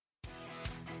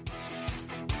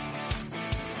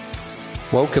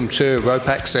Welcome to Rope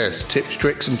Access Tips,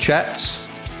 Tricks and Chats.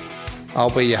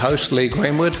 I'll be your host, Lee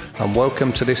Greenwood, and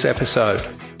welcome to this episode.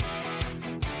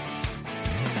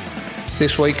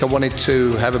 This week I wanted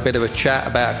to have a bit of a chat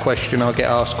about a question I get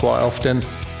asked quite often.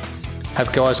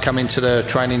 Have guys come into the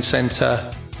training centre,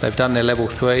 they've done their level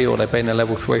 3 or they've been a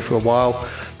level 3 for a while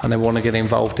and they want to get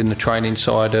involved in the training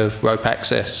side of rope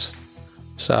access.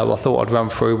 So I thought I'd run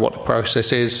through what the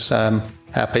process is,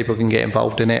 how people can get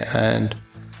involved in it and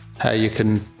how you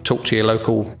can talk to your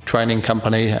local training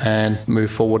company and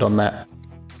move forward on that.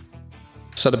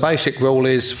 So the basic rule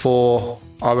is for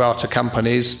IRATA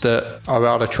companies that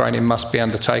IRATA training must be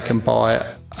undertaken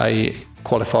by a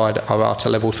qualified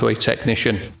IRATA level 3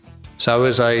 technician. So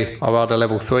as a IRATA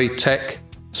level 3 tech,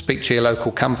 speak to your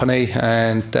local company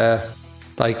and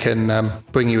they can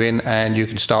bring you in and you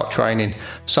can start training.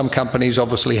 Some companies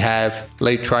obviously have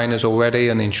lead trainers already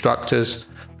and instructors.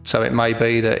 So it may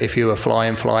be that if you're a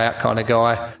fly-in, fly-out kind of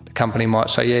guy, the company might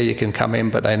say, yeah, you can come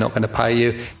in, but they're not going to pay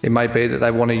you. It may be that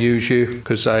they want to use you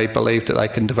because they believe that they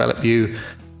can develop you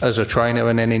as a trainer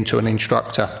and then into an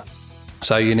instructor.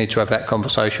 So you need to have that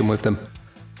conversation with them.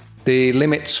 The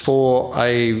limits for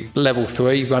a level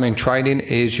 3 running training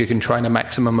is you can train a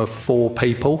maximum of 4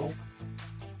 people.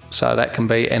 So that can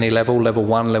be any level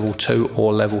 1, level 2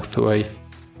 or level 3.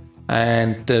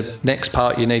 And the next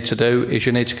part you need to do is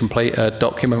you need to complete a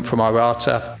document from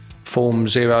IRATA, Form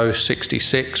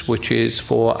 066, which is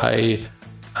for a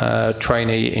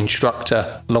trainee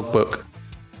instructor logbook.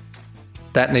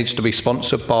 That needs to be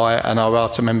sponsored by an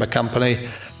IRATA member company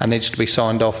and needs to be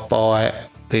signed off by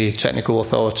the technical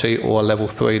authority or level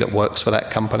 3 that works for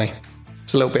that company.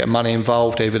 There's a little bit of money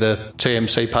involved, either the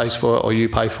TMC pays for it or you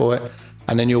pay for it,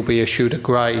 and then you'll be issued a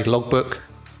grey logbook.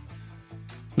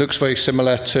 Looks very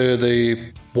similar to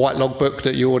the white logbook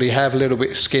that you already have, a little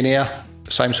bit skinnier,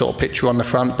 same sort of picture on the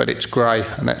front, but it's grey,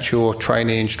 and that's your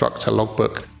trainee instructor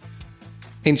logbook.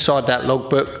 Inside that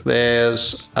logbook,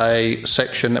 there's a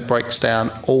section that breaks down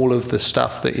all of the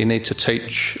stuff that you need to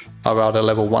teach IRATA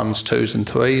level 1s, 2s and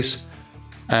 3s.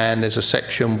 And there's a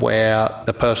section where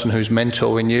the person who's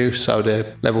mentoring you, so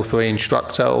the level 3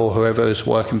 instructor or whoever is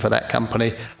working for that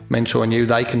company mentoring you,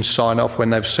 they can sign off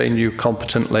when they've seen you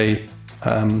competently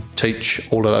teach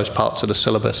all of those parts of the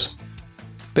syllabus.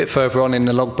 A bit further on in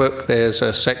the logbook, there's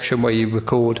a section where you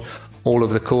record all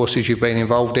of the courses you've been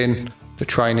involved in, the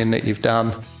training that you've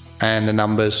done, and the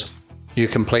numbers. You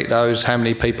complete those, how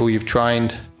many people you've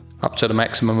trained, up to the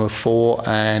maximum of 4,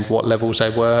 and what levels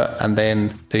they were, and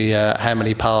then the how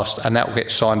many passed, and that will get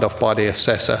signed off by the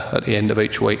assessor at the end of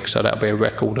each week, so that'll be a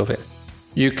record of it.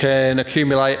 You can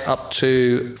accumulate up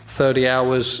to 30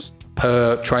 hours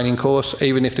per training course.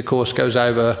 Even if the course goes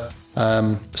over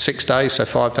 6 days, so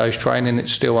 5 days training,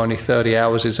 it's still only 30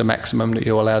 hours is the maximum that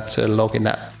you're allowed to log in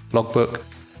that logbook.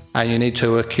 And you need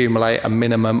to accumulate a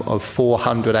minimum of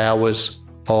 400 hours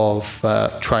of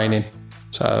training.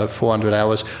 So 400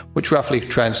 hours, which roughly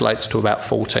translates to about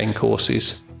 14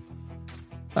 courses.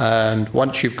 And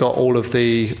once you've got all of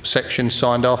the sections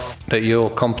signed off that you're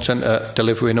competent at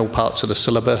delivering all parts of the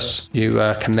syllabus, you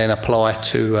can then apply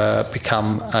to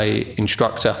become an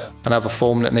instructor. Another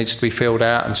form that needs to be filled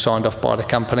out and signed off by the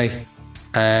company.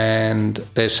 And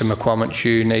there's some requirements.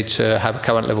 You need to have a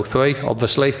current level 3,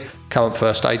 obviously, current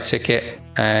first aid ticket,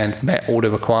 and met all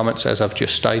the requirements as I've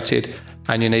just stated.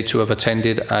 And you need to have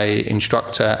attended a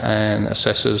instructor and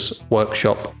assessor's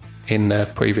workshop in the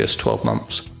previous 12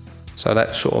 months. So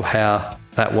that's sort of how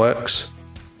that works.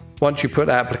 Once you put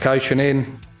the application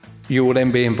in, you will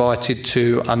then be invited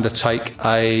to undertake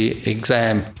an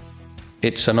exam.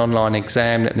 It's an online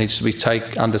exam that needs to be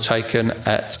undertaken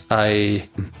at an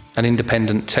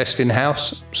independent testing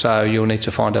house. So you'll need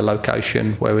to find a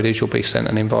location where it is. You'll be sent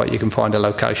an invite. You can find a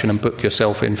location and book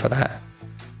yourself in for that.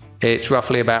 It's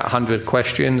roughly about 100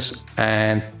 questions,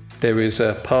 and there is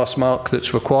a pass mark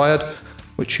that's required,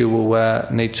 which you will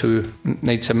need to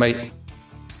meet.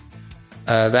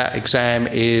 That exam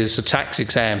is a tax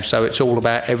exam, so it's all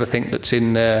about everything that's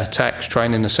in the tax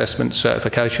training assessment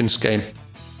certification scheme.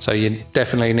 So you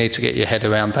definitely need to get your head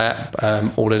around that,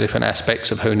 all the different aspects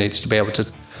of who needs to be able to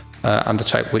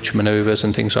undertake which manoeuvres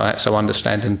and things like that. So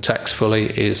understanding tax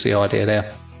fully is the idea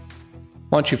there.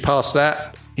 Once you pass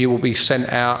that, you will be sent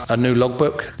out a new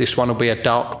logbook. This one will be a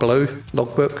dark blue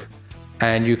logbook,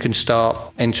 and you can start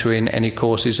entering any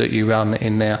courses that you run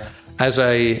in there. As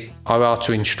a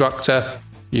IRATA instructor,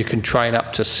 you can train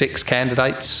up to 6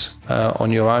 candidates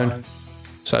on your own.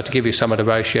 So to give you some of the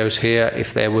ratios here,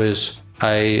 if there was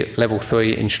a level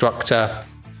 3 instructor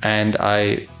and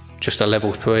just a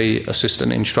level 3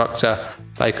 assistant instructor,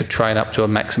 they could train up to a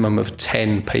maximum of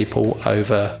 10 people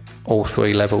over all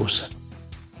 3 levels.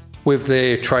 With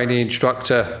the trainee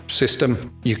instructor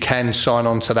system, you can sign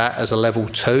on to that as a level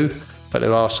 2, but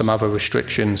there are some other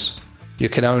restrictions. You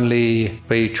can only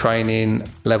be training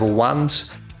level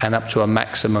 1s and up to a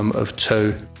maximum of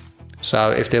 2.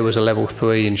 So if there was a level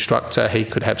 3 instructor, he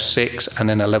could have 6, and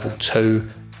then a level 2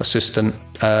 assistant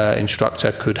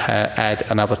instructor could add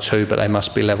another 2, but they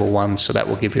must be level 1, so that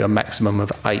will give you a maximum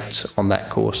of 8 on that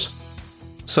course.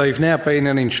 So you've now been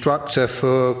an instructor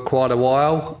for quite a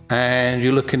while, and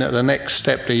you're looking at the next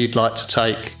step that you'd like to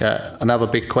take. Another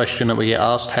big question that we get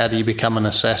asked: how do you become an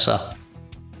assessor?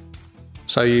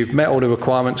 So you've met all the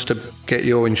requirements to get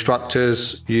your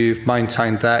instructors, you've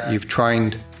maintained that, you've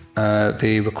trained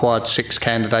the required 6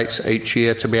 candidates each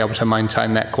year to be able to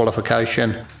maintain that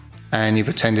qualification, and you've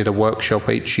attended a workshop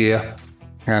each year,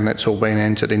 and that's all been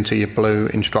entered into your blue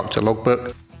instructor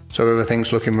logbook. So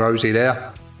everything's looking rosy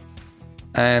there.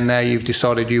 And now you've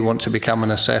decided you want to become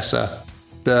an assessor.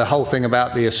 The whole thing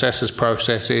about the assessors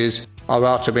process is,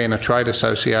 IRATA being a trade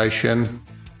association,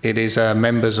 it is a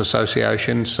members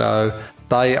association, so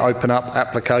they open up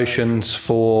applications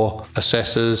for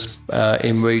assessors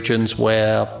in regions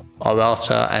where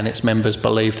IRATA and its members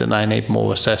believe that they need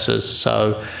more assessors.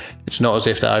 So it's not as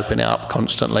if they open it up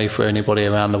constantly for anybody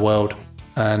around the world.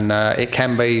 And it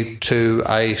can be to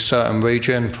a certain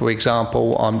region. For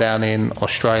example, I'm down in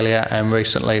Australia, and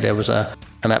recently there was an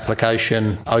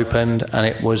application opened, and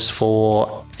it was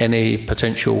for any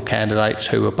potential candidates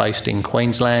who were based in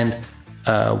Queensland,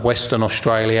 Western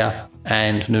Australia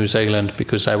and New Zealand,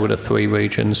 because they were the 3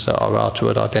 regions that IRATA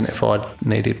had identified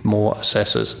needed more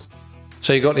assessors.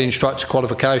 So you've got the instructor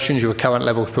qualifications, you're a current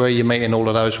level 3, you're meeting all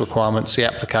of those requirements, the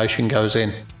application goes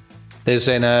in. There's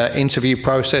then an interview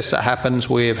process that happens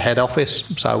with head office.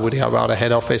 So with the IRATA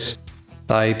head office,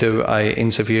 they do an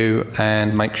interview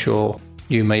and make sure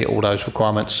you meet all those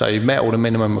requirements. So you've met all the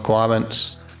minimum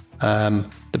requirements.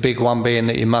 The big one being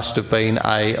that you must have been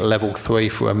a level 3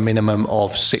 for a minimum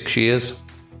of 6 years.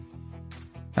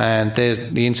 And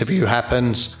the interview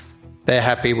happens. They're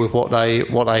happy with what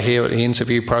they hear at the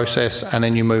interview process, and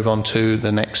then you move on to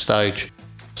the next stage.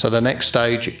 So the next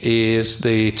stage is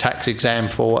the tax exam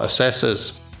for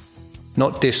assessors.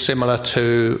 Not dissimilar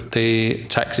to the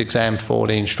tax exam for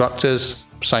the instructors.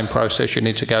 Same process, you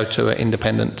need to go to an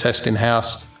independent testing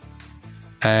house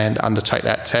and undertake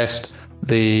that test.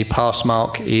 The pass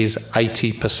mark is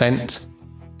 80%.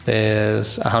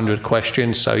 There's 100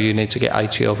 questions, so you need to get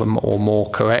 80 of them or more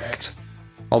correct.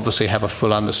 Obviously have a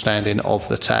full understanding of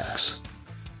the tax.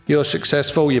 You're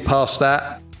successful, you pass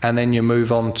that, and then you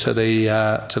move on to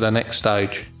the next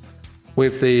stage.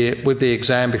 With the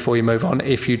exam, before you move on,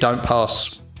 if you don't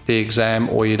pass the exam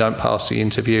or you don't pass the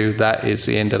interview, that is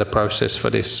the end of the process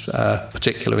for this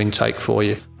particular intake for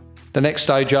you. The next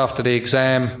stage after the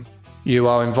exam, you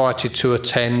are invited to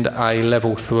attend a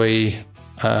level 3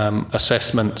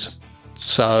 assessment.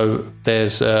 So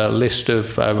there's a list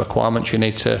of requirements you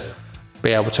need to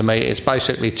be able to meet. It's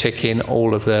basically ticking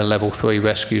all of the level 3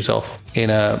 rescues off in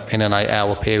an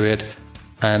 8-hour period,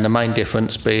 and the main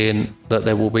difference being that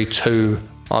there will be 2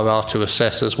 IRATA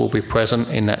assessors will be present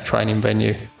in that training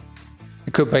venue.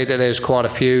 It could be that there's quite a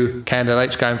few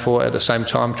candidates going for it at the same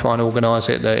time, trying to organise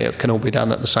it, that it can all be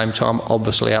done at the same time,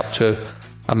 obviously up to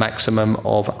a maximum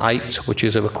of 8, which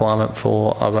is a requirement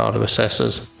for IRATA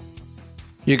assessors.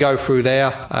 You go through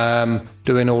there,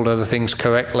 doing all of the things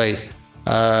correctly.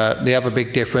 The other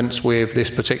big difference with this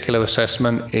particular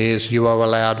assessment is you are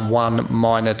allowed 1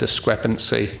 minor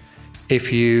discrepancy.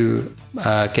 If you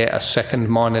get a second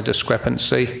minor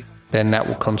discrepancy, then that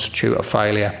will constitute a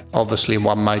failure. Obviously,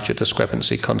 1 major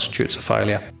discrepancy constitutes a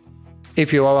failure.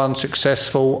 If you are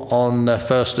unsuccessful on the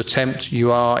first attempt,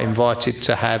 you are invited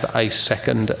to have a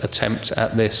second attempt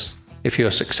at this. If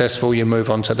you're successful, you move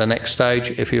on to the next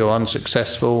stage. If you're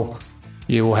unsuccessful,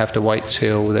 you will have to wait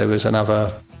till there is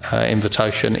another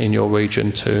invitation in your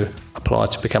region to apply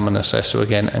to become an assessor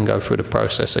again and go through the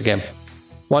process again.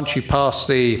 Once you pass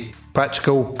the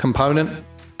practical component,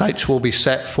 dates will be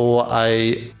set for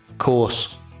a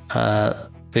course.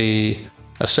 The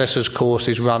assessor's course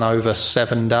is run over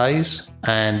 7 days,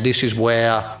 and this is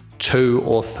where 2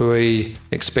 or 3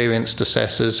 experienced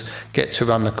assessors get to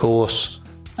run the course,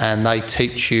 and they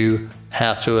teach you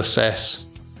how to assess.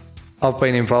 I've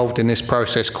been involved in this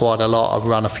process quite a lot. I've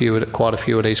run quite a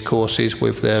few of these courses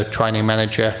with the training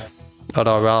manager at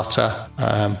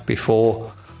IRATA.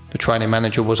 Before the training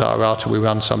manager was at IRATA, we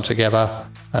ran some together,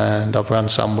 and I've run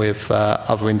some with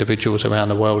other individuals around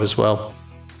the world as well.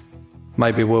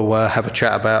 Maybe we'll have a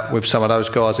chat with some of those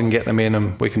guys and get them in,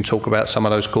 and we can talk about some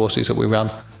of those courses that we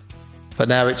run. But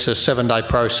now it's a 7-day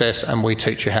process, and we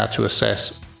teach you how to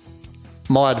assess.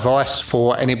 My advice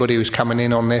for anybody who's coming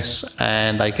in on this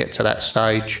and they get to that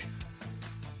stage,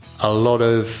 a lot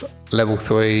of level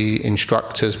 3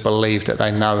 instructors believe that they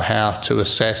know how to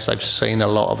assess. They've seen a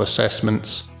lot of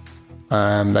assessments.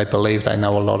 They believe they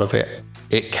know a lot of it.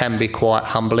 It can be quite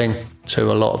humbling to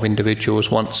a lot of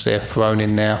individuals once they're thrown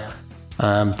in now.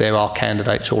 There are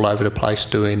candidates all over the place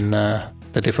doing the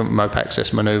different rope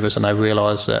access manoeuvres, and they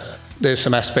realise that there's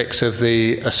some aspects of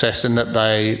the assessing that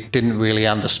they didn't really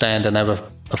understand and have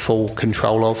a full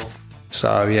control of.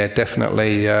 So yeah,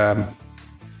 definitely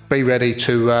be ready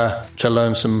to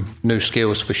learn some new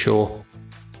skills for sure.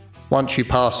 Once you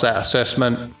pass that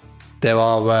assessment, there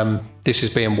are this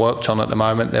is being worked on at the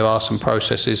moment. There are some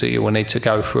processes that you will need to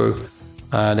go through.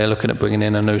 They're looking at bringing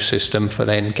in a new system for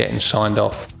then getting signed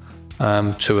off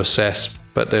to assess.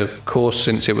 But the course,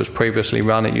 since it was previously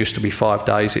run, it used to be 5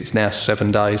 days. It's now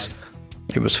 7 days.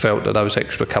 It was felt that those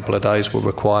extra couple of days were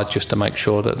required just to make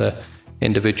sure that the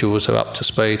individuals are up to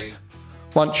speed.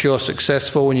 Once you're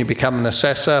successful and you become an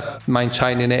assessor,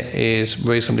 maintaining it is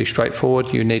reasonably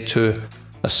straightforward. You need to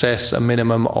assess a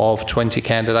minimum of 20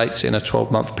 candidates in a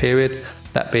 12-month period,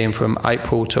 that being from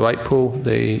April to April,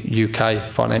 the UK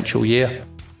financial year.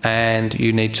 And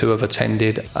you need to have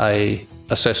attended a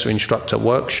assessor instructor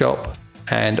workshop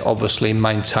and obviously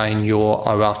maintain your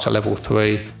ORATA level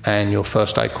 3 and your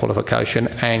first aid qualification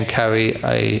and carry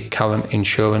a current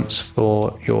insurance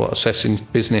for your assessing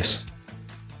business.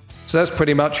 So that's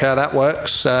pretty much how that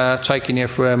works, taking you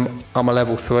from I'm a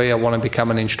level 3, I want to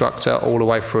become an instructor, all the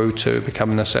way through to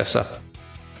become an assessor.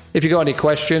 If you've got any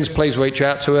questions, please reach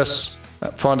out to us.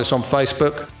 Find us on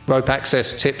Facebook, Rope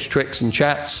Access Tips, Tricks and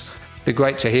Chats. It'd be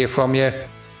great to hear from you.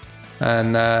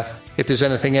 And if there's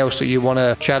anything else that you want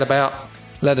to chat about,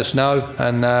 let us know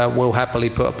and we'll happily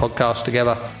put a podcast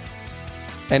together.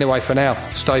 Anyway, for now,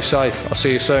 stay safe. I'll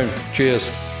see you soon.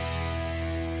 Cheers.